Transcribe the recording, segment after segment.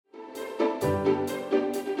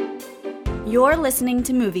You're listening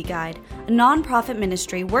to Movie Guide, a non-profit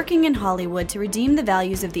ministry working in Hollywood to redeem the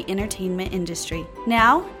values of the entertainment industry.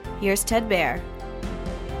 Now, here's Ted Baer.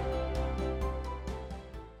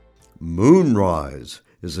 Moonrise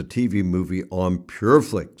is a TV movie on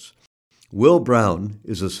Pureflix. Will Brown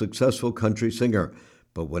is a successful country singer,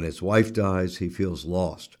 but when his wife dies, he feels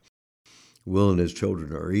lost. Will and his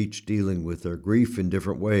children are each dealing with their grief in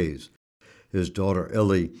different ways. His daughter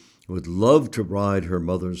Ellie would love to ride her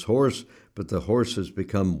mother's horse, but the horse has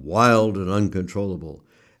become wild and uncontrollable.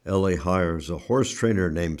 Ellie hires a horse trainer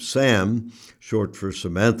named Sam, short for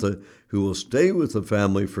Samantha, who will stay with the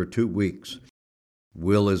family for 2 weeks.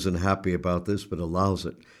 Will isn't happy about this, but allows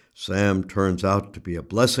it. Sam turns out to be a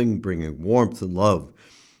blessing, bringing warmth and love.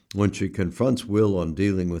 When she confronts Will on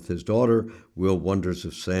dealing with his daughter, Will wonders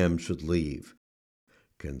if Sam should leave.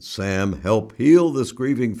 Can Sam help heal this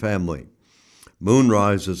grieving family?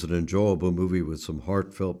 Moonrise is an enjoyable movie with some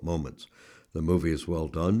heartfelt moments. The movie is well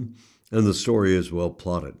done, and the story is well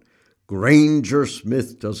plotted. Granger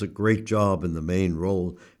Smith does a great job in the main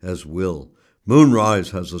role as Will. Moonrise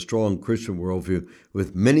has a strong Christian worldview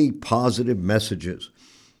with many positive messages.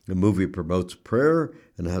 The movie promotes prayer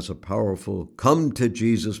and has a powerful come to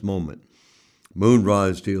Jesus moment.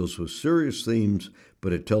 Moonrise deals with serious themes,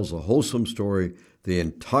 but it tells a wholesome story the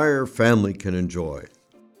entire family can enjoy.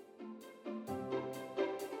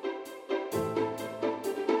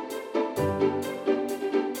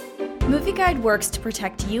 Movie Guide works to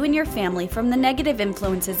protect you and your family from the negative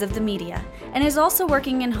influences of the media and is also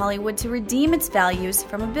working in Hollywood to redeem its values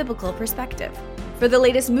from a biblical perspective. For the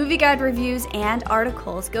latest Movie Guide reviews and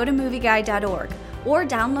articles, go to movieguide.org or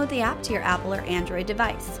download the app to your Apple or Android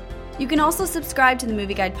device. You can also subscribe to the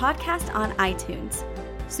Movie Guide podcast on iTunes.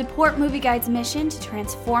 Support Movie Guide's mission to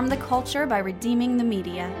transform the culture by redeeming the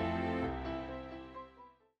media.